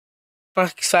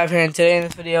Marcus5 here, and today in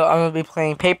this video I'm going to be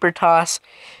playing Paper Toss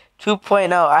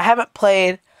 2.0. I haven't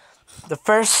played the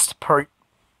first part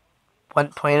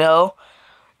 1.0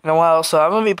 in a while, so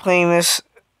I'm going to be playing this.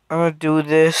 I'm going to do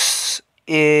this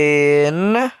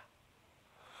in...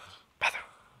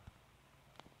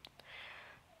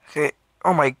 Okay,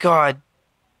 oh my god.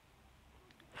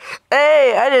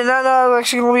 Hey, I did not know it was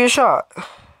actually going to be a shot.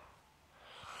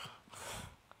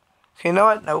 Okay, you know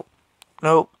what? Nope.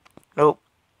 Nope. Nope.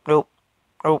 Nope.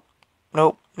 Nope.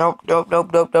 Nope. Nope. Nope.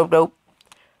 Nope. Nope. Nope. Nope.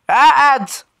 Ah,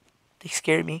 ads! They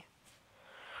scared me.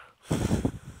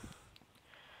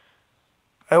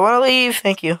 I want to leave.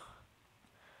 Thank you.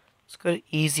 Let's go to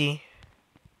easy.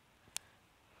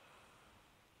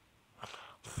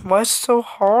 Why is it so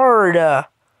hard?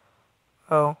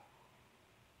 Oh.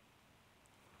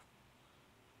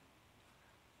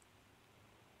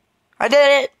 I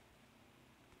did it!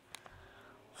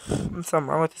 There's something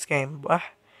wrong with this game. What?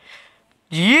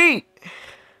 Yeet!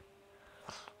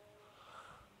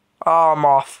 Oh, I'm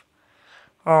off.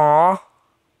 Aw.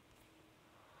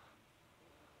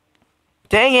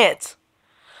 Dang it!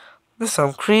 This is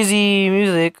some crazy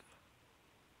music.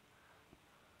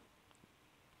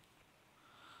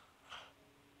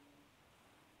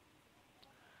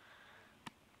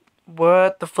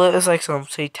 What the flip? It's like some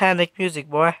satanic music,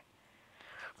 boy.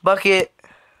 Bucket.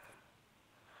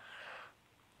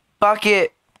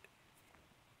 Bucket.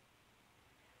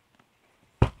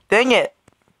 Dang it.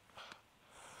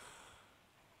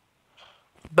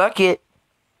 Bucket.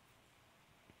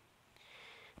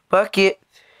 Bucket.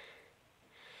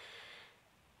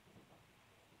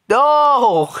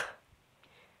 No!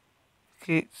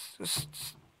 Okay,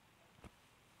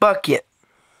 bucket.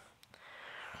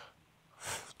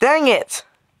 Dang it!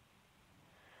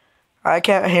 I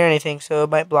can't hear anything, so it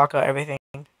might block out everything.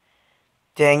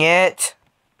 Dang it!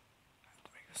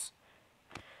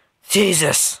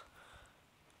 Jesus!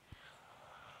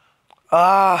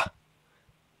 Ah!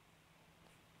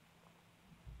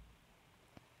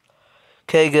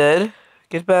 Okay, good.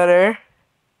 Get better.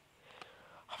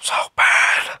 I'm so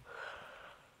bad.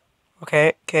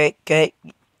 Okay, okay, okay.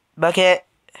 Bucket.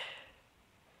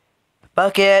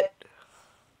 Bucket.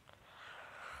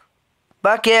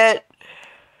 Bucket.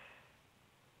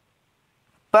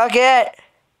 Bucket.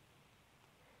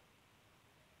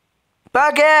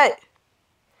 Bucket.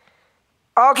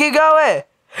 I'll keep going.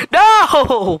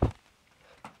 No!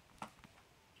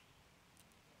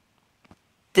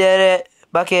 Did it.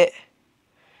 Bucket.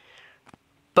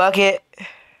 Bucket.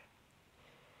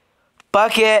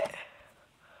 Bucket.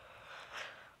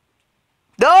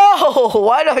 No!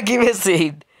 Why do I keep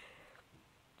missing?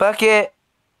 Bucket.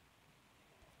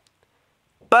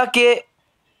 Bucket.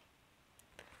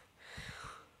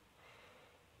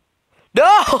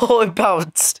 No! It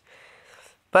bounced.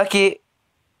 Bucket.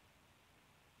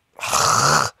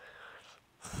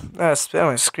 Spit on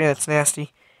my screen. That's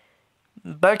nasty.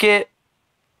 Bucket.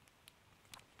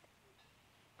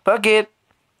 Bucket.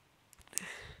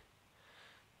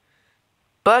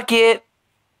 Bucket.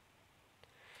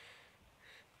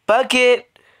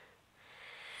 Bucket.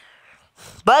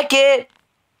 Bucket.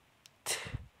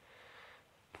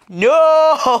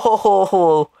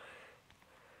 No!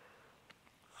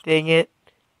 Dang it.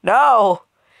 No!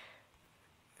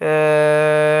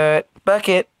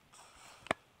 Bucket.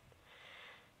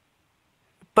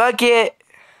 Bucket.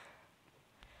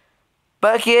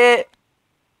 Bucket.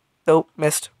 Nope,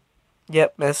 missed.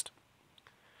 Yep, missed.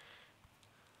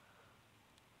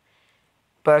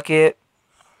 Bucket.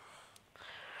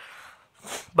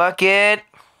 Bucket.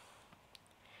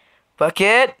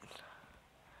 Bucket.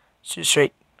 Shoot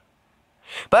straight.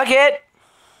 Bucket.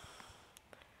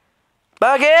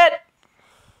 Bucket.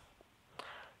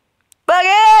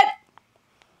 Bucket.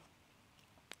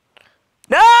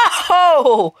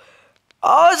 No!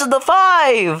 Always in the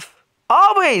 5.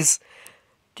 Always.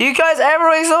 Do you guys ever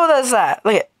make so that's that?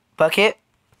 Look at bucket.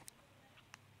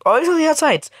 Always on the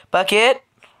outsides. Bucket.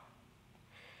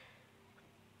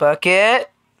 Bucket.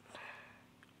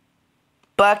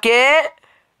 Bucket.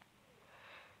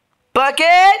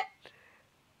 Bucket.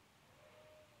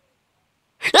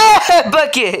 Ah,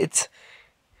 bucket.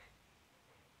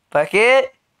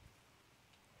 Bucket.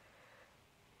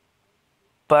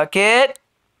 Bucket.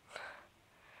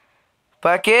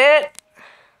 Bucket.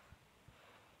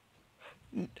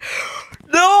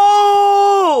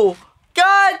 No!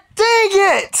 God dang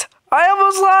it! I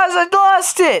almost lost. I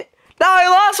lost it. Now I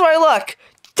lost my luck.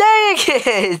 Dang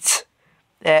it!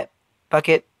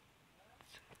 Bucket.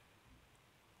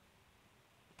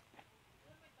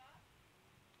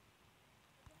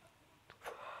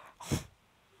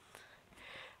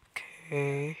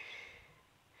 Okay.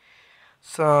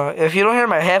 So if you don't hear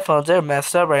my headphones, they're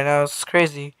messed up right now. It's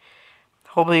crazy.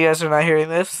 Hopefully you guys are not hearing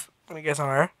this. You guys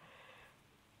are.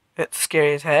 It's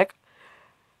scary as heck.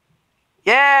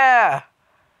 Yeah!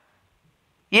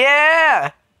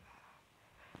 Yeah!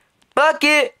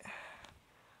 Bucket!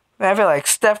 Man, I feel like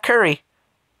Steph Curry.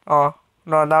 Oh,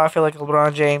 no, now I feel like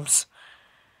LeBron James.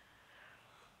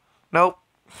 Nope.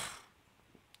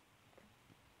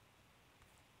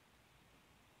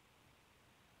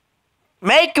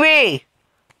 Make me!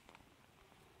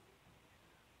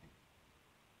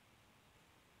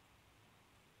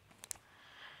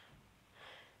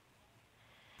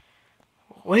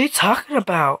 What are you talking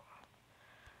about?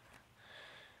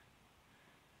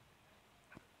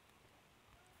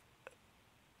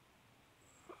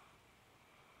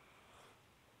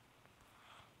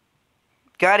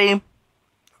 Got him.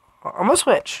 I'm gonna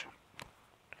switch.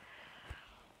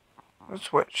 Let's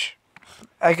switch.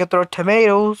 I could throw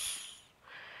tomatoes.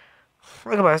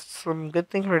 I could buy some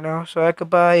good things right now. So I could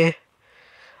buy...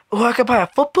 Oh, I could buy a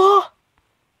football?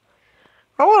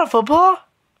 I want a football.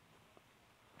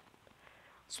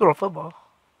 Let's do a football.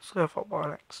 Let's go to football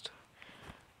next.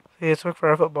 Yeah, let's work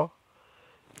for a football.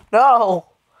 No!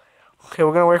 Okay,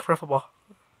 we're gonna work for a football.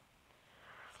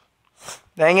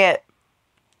 Dang it.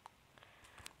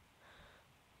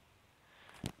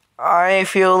 I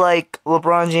feel like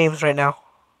LeBron James right now.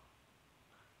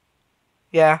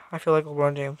 Yeah, I feel like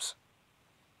LeBron James.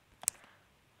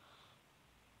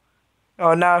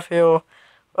 Oh, now I feel...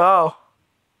 Oh.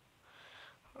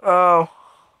 Oh.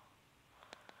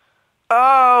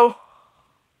 Oh.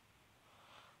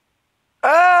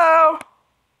 Oh.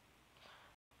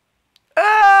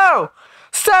 Oh.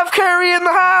 Steph Curry in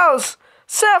the house.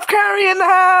 Steph Curry in the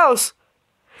house.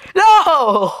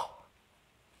 No.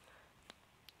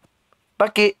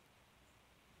 Bucket.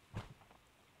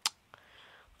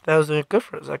 That was doing good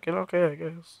for a second. Okay, I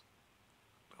guess.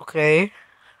 Okay.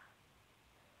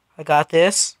 I got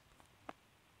this.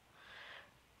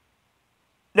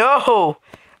 No!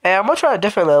 Hey, I'm gonna try a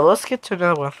different level. Let's get to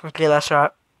another one. Okay, last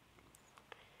shot.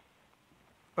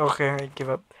 Okay, I give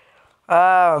up.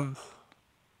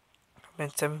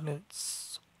 Been 7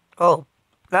 minutes. Oh.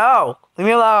 No! Leave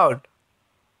me alone!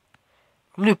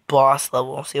 I'm gonna do boss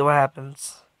level. See what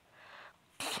happens.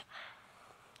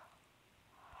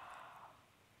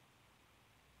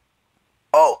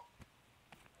 Oh!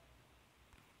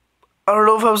 I don't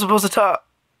know if I'm supposed to talk.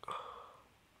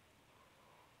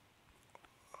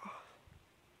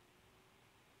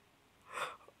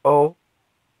 Oh.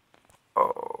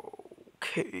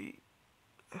 Okay.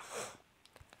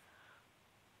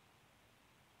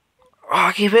 Oh,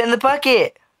 I keep hitting the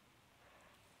bucket.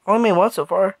 Only made one so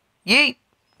far. Yeet.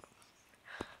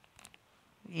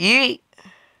 Yeet.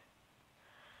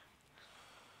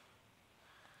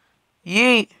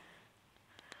 Yeet.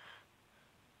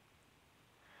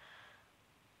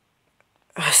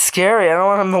 Scary. I don't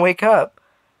want him to wake up.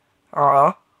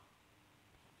 Aw.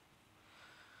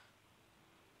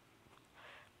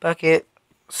 Bucket.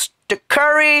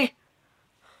 Curry.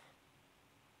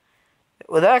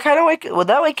 Would that kind of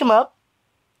wake him up?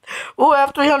 Ooh, I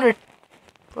have 300.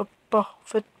 Football,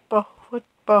 football,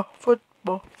 football,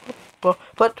 football,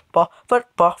 football, football,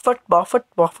 football,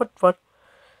 football, football,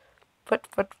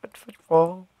 football,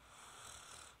 football.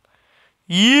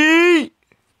 Yee!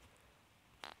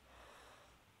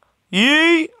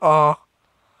 Yee! Oh,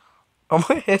 I'm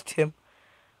gonna hit him.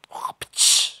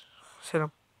 Hit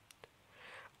him.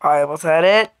 I almost had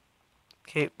it.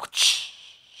 Okay.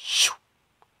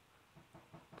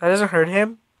 That doesn't hurt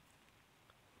him.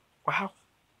 Wow.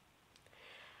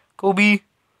 Kobe.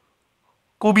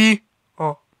 Kobe.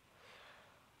 Oh.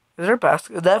 Is there a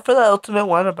basket? Is that for the ultimate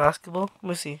one, a basketball? Let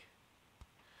me see.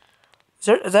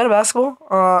 Is that a basketball?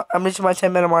 I'm reaching my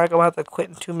 10-minute mark. I'm gonna have to quit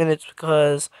in 2 minutes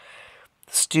because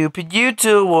stupid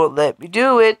YouTube won't let me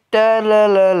do it. Da la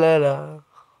la la la.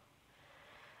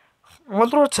 I'm gonna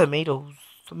throw tomatoes.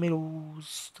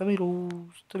 Tomatoes.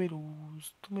 Tomatoes.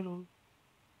 Tomatoes. Tomatoes.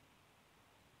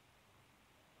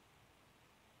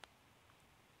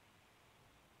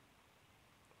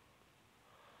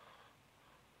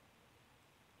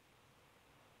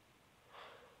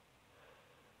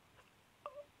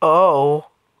 Oh.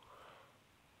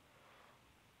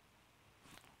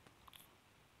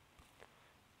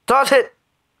 Dodge it!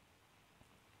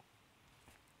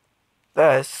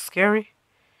 That is scary.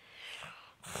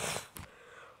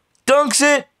 Dunks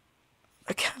it!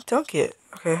 I can't dunk it.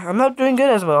 Okay, I'm not doing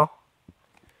good as well.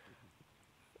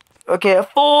 Okay, a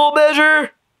full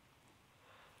measure!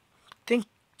 Think,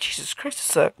 Jesus Christ, this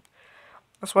sucks.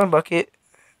 That's one bucket.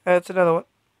 That's another one.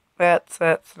 That's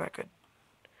not good.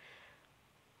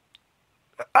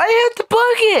 I hit the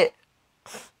bucket!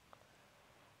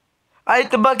 I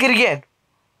hit the bucket again.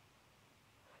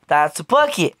 That's a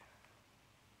bucket.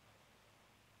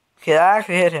 Okay, I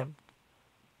actually hit him.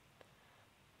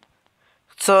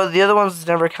 So the other ones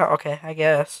never count. Okay, I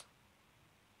guess.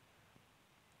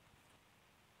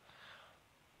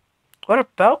 What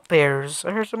about bears?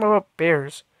 I heard something about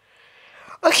bears.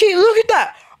 Okay, look at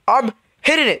that. I'm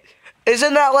hitting it.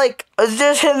 Isn't that like, is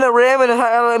just hitting the rim and it's not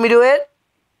gonna let me do it?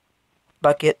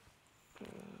 Bucket.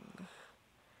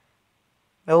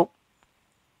 Nope.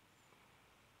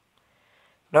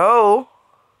 No.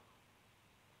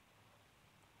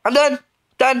 I'm done.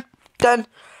 Done. Done.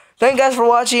 Thank you guys for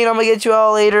watching. I'm gonna get you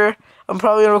all later. I'm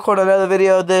probably gonna record another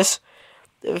video of this.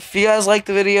 If you guys like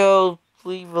the video,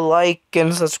 leave a like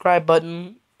and subscribe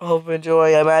button. I hope you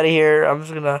enjoy. I'm out of here. I'm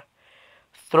just gonna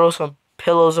throw some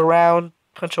pillows around,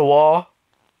 punch a wall.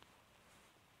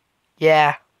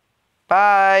 Yeah.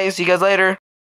 Bye. See you guys later.